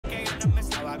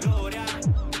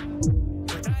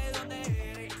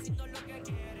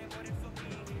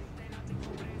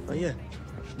Oh, yeah.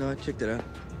 No, I checked it out.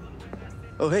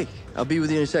 Oh, hey, I'll be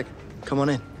with you in a sec. Come on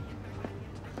in.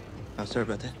 Oh, sorry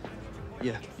about that.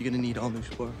 Yeah, you're gonna need all new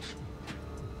sparks.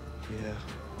 Yeah,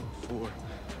 all 4.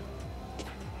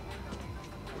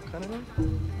 What kind of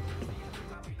noise?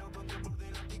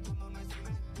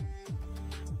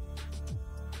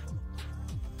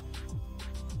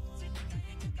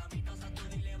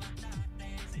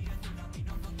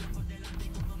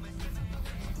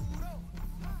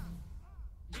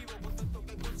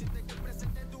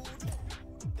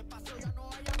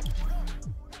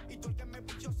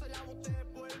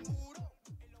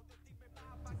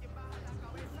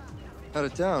 Out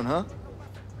of town, huh?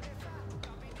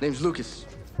 Name's Lucas.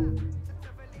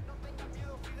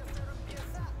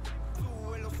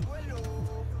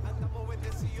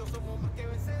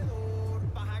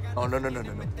 Oh, no.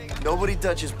 Nobody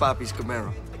touches Papi's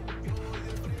Camaro.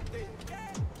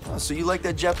 Oh, so you like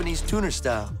that Japanese tuner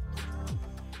style?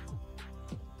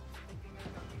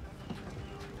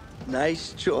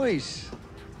 Nice choice.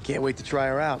 Can't wait to try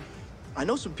her out. I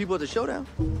know some people at the showdown.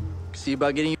 See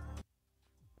about getting you.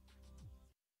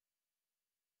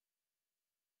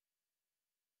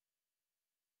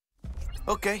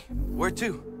 Okay, where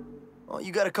to? Well,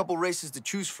 you got a couple races to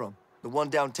choose from. The one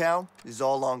downtown is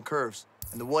all long curves,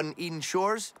 and the one in Eden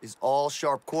Shores is all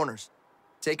sharp corners.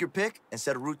 Take your pick and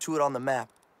set a route to it on the map.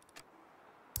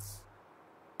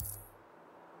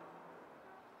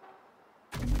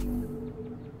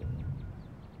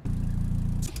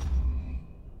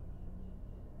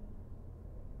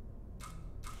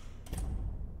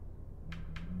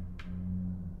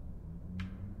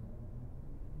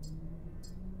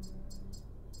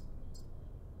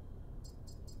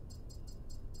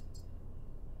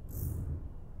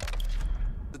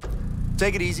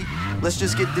 Take it easy. Let's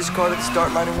just get this car to the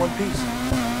start line in one piece.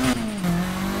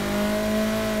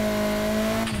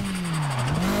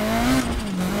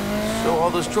 So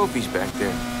all those trophies back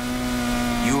there,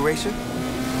 you a racer?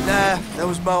 Nah, that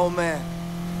was my old man,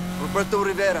 Roberto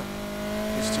Rivera.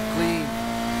 Mr. Clean.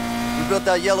 He built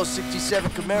that yellow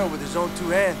 67 Camaro with his own 2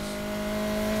 hands.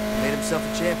 Made himself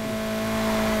a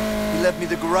champion. He left me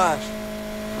the garage.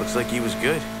 Looks like he was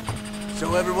good.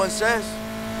 So everyone says.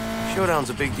 Showdown's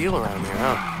a big deal around here,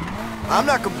 huh? I'm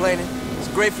not complaining. It's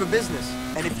great for business.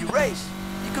 And if you race,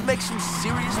 you could make some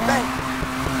serious bank.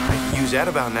 I could use that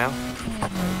about now.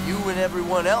 You and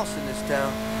everyone else in this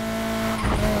town.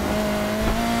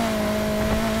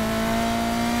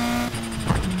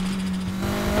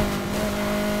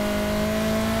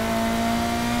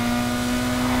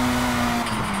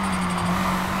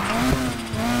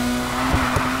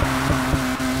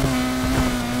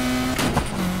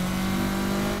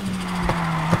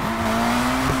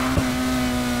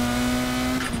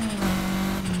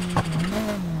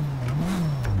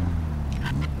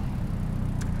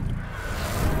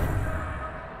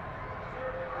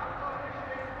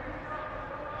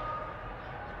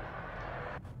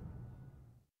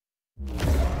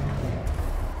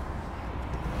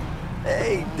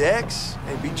 Hey, Dex.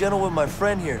 Hey, be gentle with my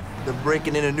friend here. They're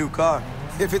breaking in a new car.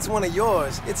 If it's one of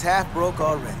yours, it's half broke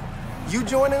already. You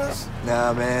joining us?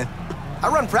 Nah, man. I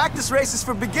run practice races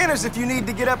for beginners if you need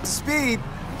to get up to speed.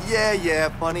 Yeah,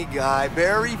 funny guy.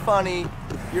 Very funny.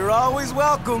 You're always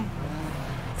welcome.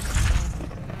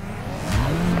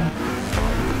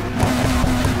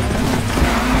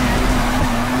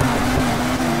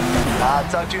 I'll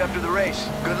talk to you after the race.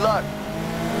 Good luck.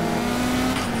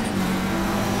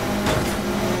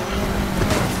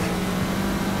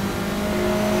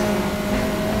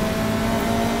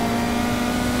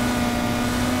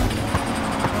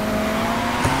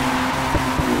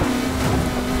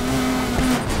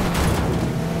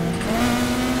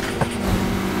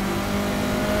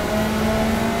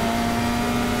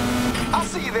 I'll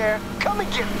see you there. Come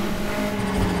and get me.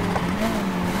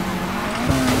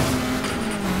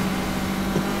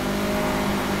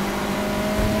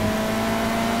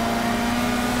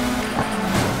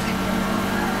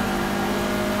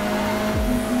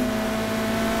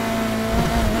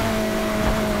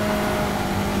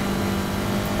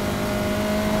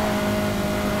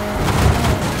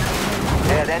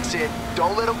 Yeah, that's it.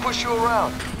 Don't let them push you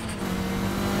around.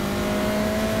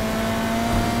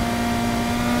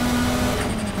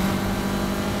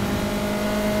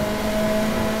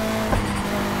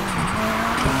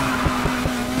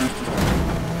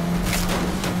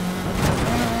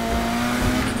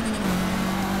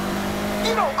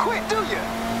 You don't quit, do you?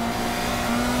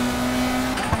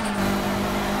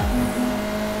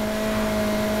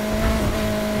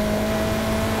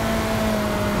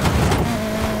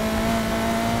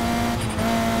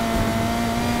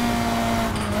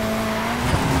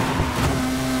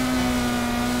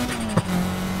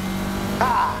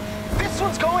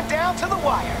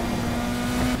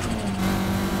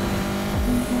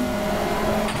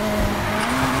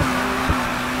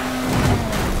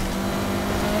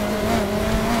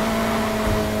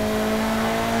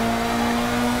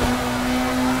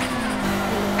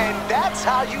 That's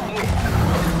how you win.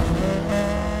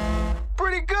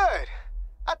 Pretty good.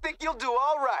 I think you'll do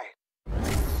all right.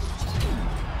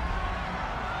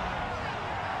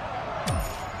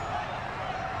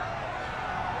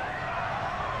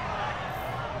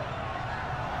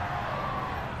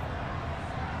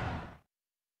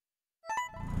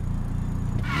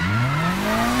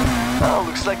 Oh,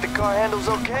 looks like the car handle's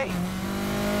okay.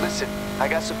 Listen, I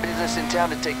got some business in town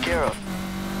to take care of.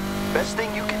 Best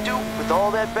thing you can do with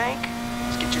all that bank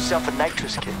is get yourself a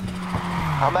nitrous kit.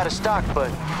 I'm out of stock, but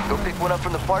go pick one up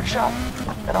from the part shop,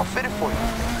 and I'll fit it for you.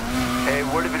 Hey,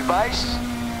 word of advice,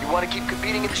 you want to keep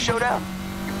competing in the showdown?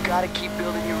 You gotta keep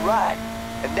building your ride,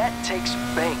 and that takes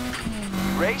bank.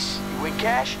 You race, you win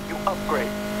cash, you upgrade.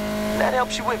 And that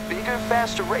helps you win bigger,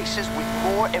 faster races with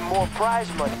more and more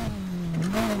prize money.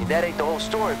 I mean, that ain't the whole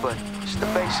story, but it's the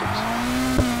basics.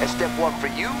 And step one for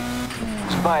you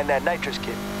is buying that nitrous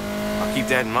kit. I'll keep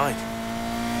that in mind.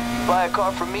 You buy a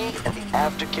car from me, and the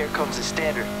aftercare comes as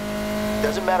standard.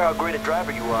 Doesn't matter how great a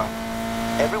driver you are.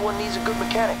 Everyone needs a good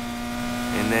mechanic.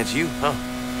 And that's you, huh?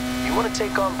 You want to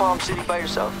take on Palm City by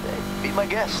yourself? Hey, be my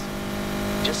guest.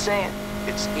 Just saying,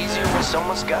 it's easier when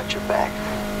someone's got your back.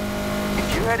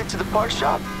 If you're headed to the parts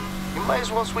shop, you might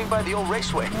as well swing by the old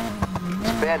raceway. It's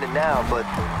abandoned now, but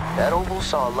that oval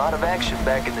saw a lot of action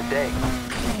back in the day.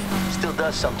 Still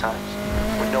does sometimes,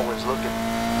 when no one's looking.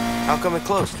 How come it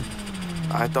closed?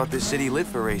 I thought this city lit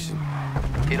for racing.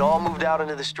 It all moved out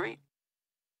into the street.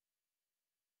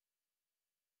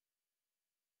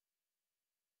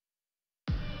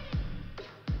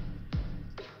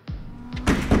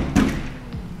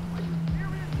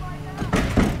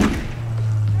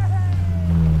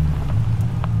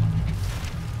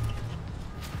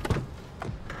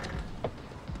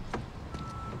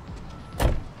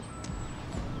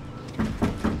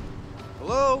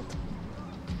 Hello?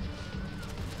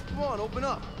 Come on, open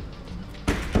up.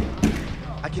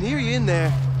 I can hear you in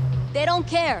there. They don't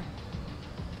care.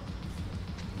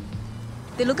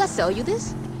 Did Lucas sell you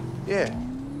this? Yeah.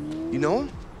 You know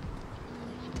him?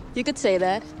 You could say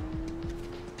that.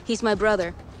 He's my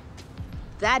brother.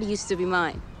 That used to be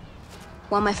mine.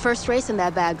 Won my first race in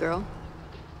that bad girl.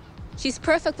 She's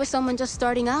perfect for someone just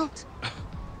starting out.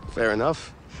 Fair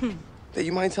enough. Hey,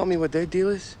 you mind telling me what their deal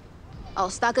is? Oh,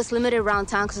 stock is limited around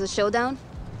town because of the showdown.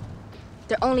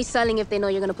 They're only selling if they know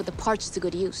you're gonna put the parts to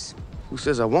good use. Who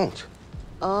says I won't?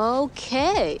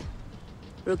 Okay.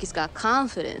 Rookie's got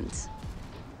confidence.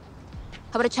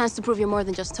 How about a chance to prove you're more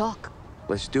than just talk?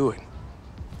 Let's do it.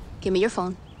 Give me your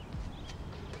phone.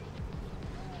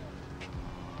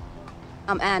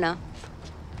 I'm Anna.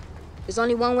 There's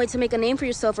only one way to make a name for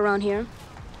yourself around here.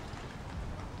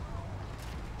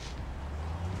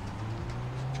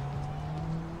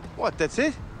 What, that's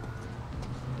it?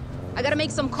 I gotta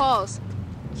make some calls.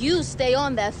 You stay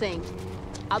on that thing.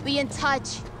 I'll be in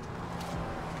touch.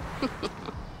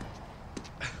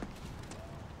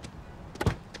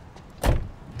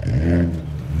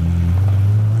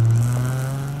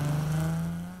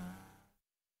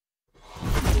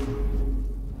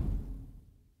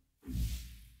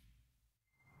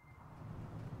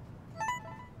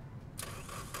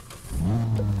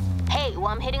 Hey, while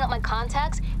I'm hitting up my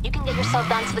contacts, you can get yourself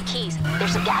down to the Keys.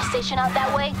 There's a gas station out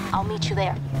that way. I'll meet you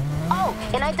there. Oh,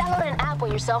 and I downloaded an app on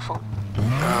your cell phone.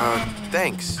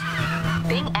 Thanks.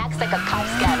 Bing acts like a cop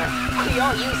scanner. We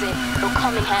all use it. It'll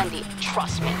come in handy.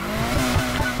 Trust me.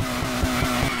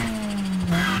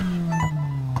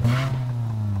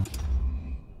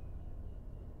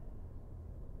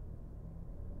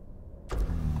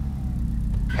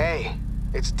 Hey,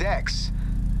 it's Dex.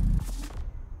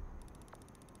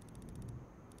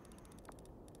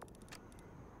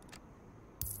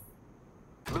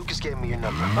 Lucas gave me your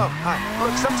number. Oh, hi.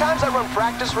 Look, sometimes I run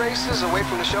practice races away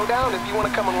from the showdown if you want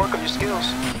to come and work on your skills.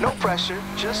 No pressure,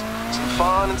 just some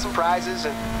fun and some prizes,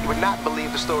 and you would not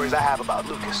believe the stories I have about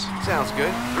Lucas. Sounds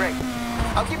good. Great.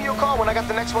 I'll give you a call when I got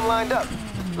the next one lined up.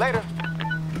 Later.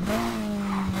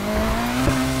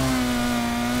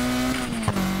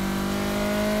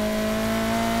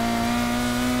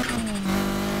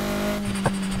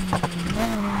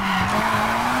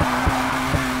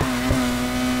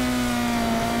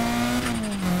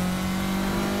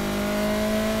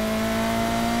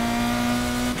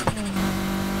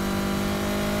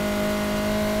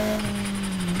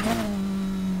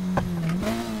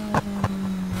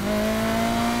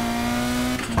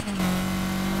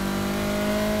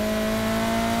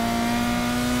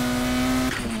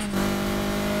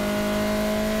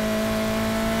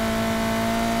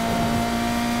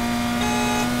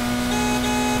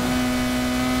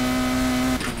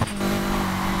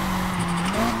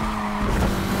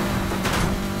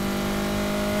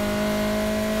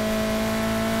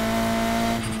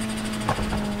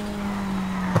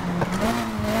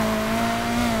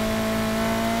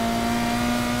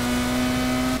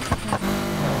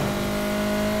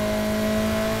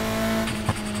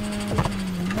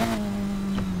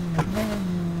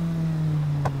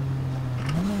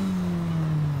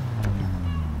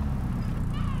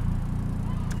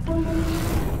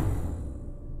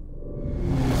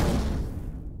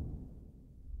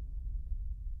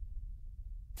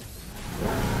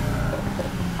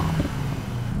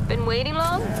 Been waiting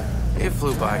long? It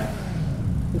flew by.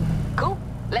 Cool.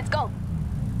 Let's go.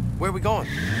 Where are we going?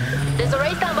 There's a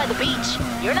race down by the beach.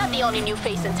 You're not the only new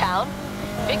face in town.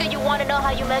 Figure you want to know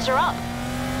how you measure up.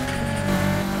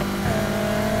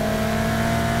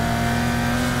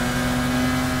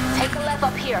 Take a left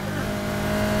up here.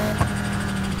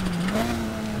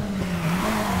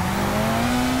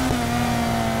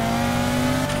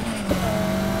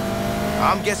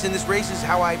 I'm guessing this race is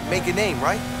how I make a name,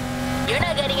 right? You're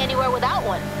not getting anywhere without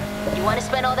one. You want to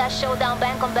spend all that showdown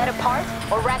bank on better parts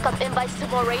or rack up invites to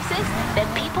more races? Then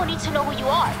people need to know who you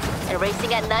are. And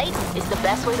racing at night is the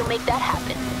best way to make that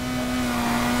happen.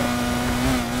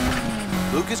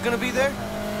 Luke is gonna be there?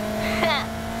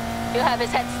 He'll have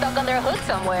his head stuck under a hood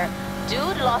somewhere.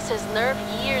 Dude lost his nerve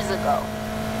years ago.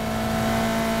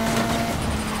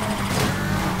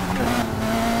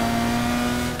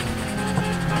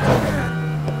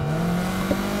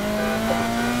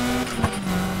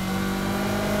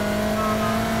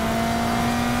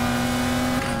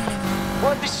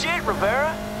 What the shit,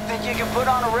 Rivera? Think you can put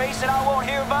on a race and I won't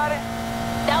hear about it?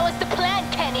 That was the plan,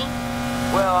 Kenny.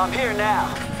 Well, I'm here now,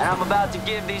 and I'm about to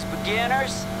give these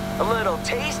beginners a little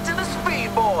taste of the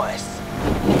Speed Boys.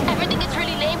 Everything is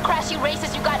really lame, crashy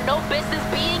races you got no business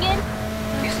being in?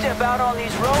 You step out on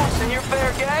these roads and you're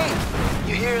fair game.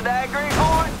 You hear that,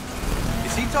 Greenhorn?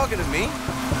 Is he talking to me?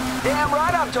 Damn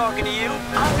right I'm talking to you.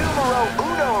 I'm numero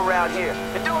uno around here,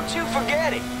 and don't you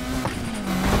forget it.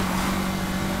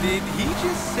 Did he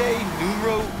just say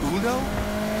numero uno?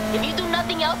 If you do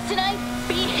nothing else tonight,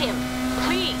 beat him,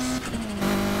 please.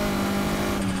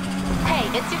 Hey,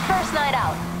 it's your first night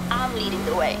out. I'm leading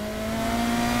the way.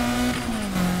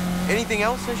 Anything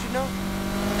else I should know?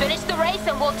 Finish the race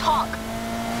and we'll talk.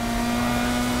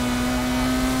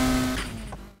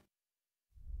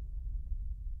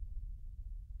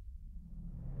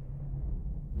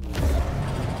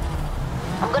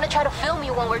 I'm gonna try to film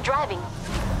you when we're driving.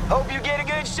 Hope you get a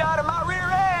good shot of my rear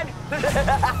end.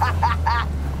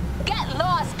 Get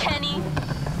lost, Kenny.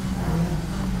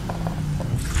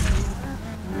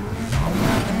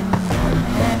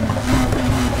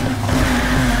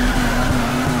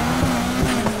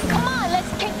 Come on,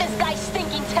 let's kick this guy's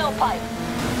stinking tailpipe.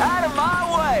 Out of my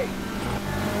way.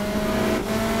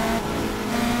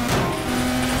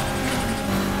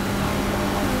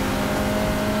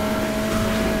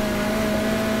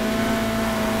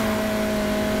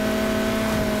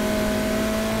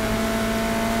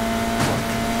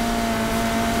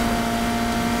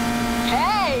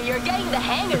 Hey, you're getting the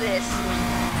hang of this.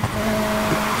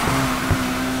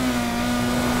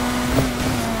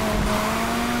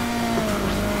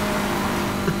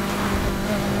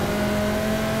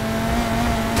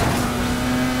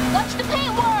 Watch the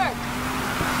paint work!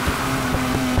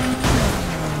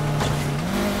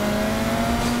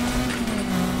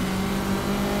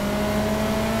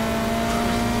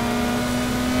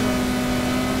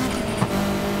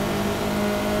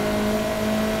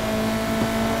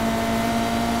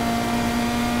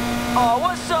 Oh,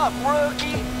 what's up,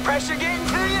 rookie? Pressure getting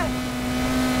to you?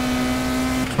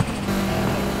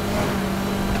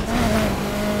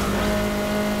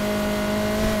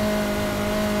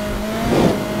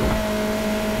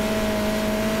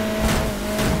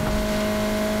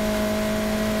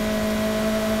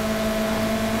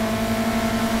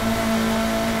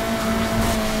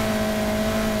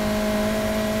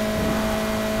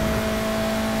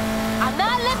 I'm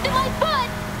not lifting my foot!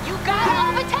 You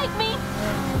gotta overtake me!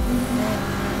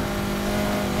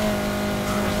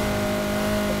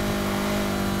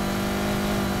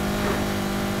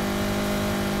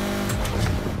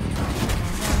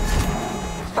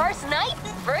 First night,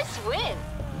 first win.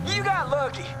 You got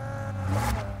lucky.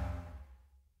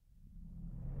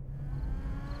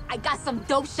 I got some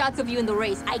dope shots of you in the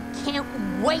race. I can't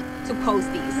wait to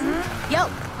post these. Yo,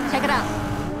 check it out.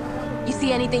 You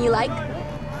see anything you like?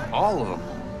 All of them.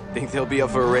 Think they'll be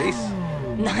up for a race?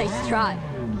 Nice try.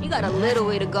 You got a little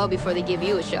way to go before they give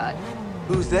you a shot.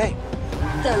 Who's they?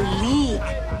 The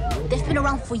League. They've been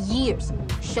around for years.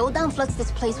 Showdown floods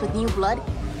this place with new blood.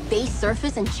 They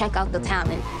surface and check out the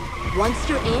talent. Once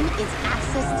you're in, it's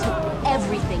access to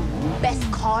everything. Best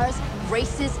cars,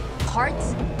 races,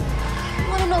 parts. You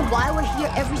wanna know why we're here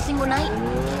every single night?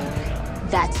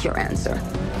 That's your answer.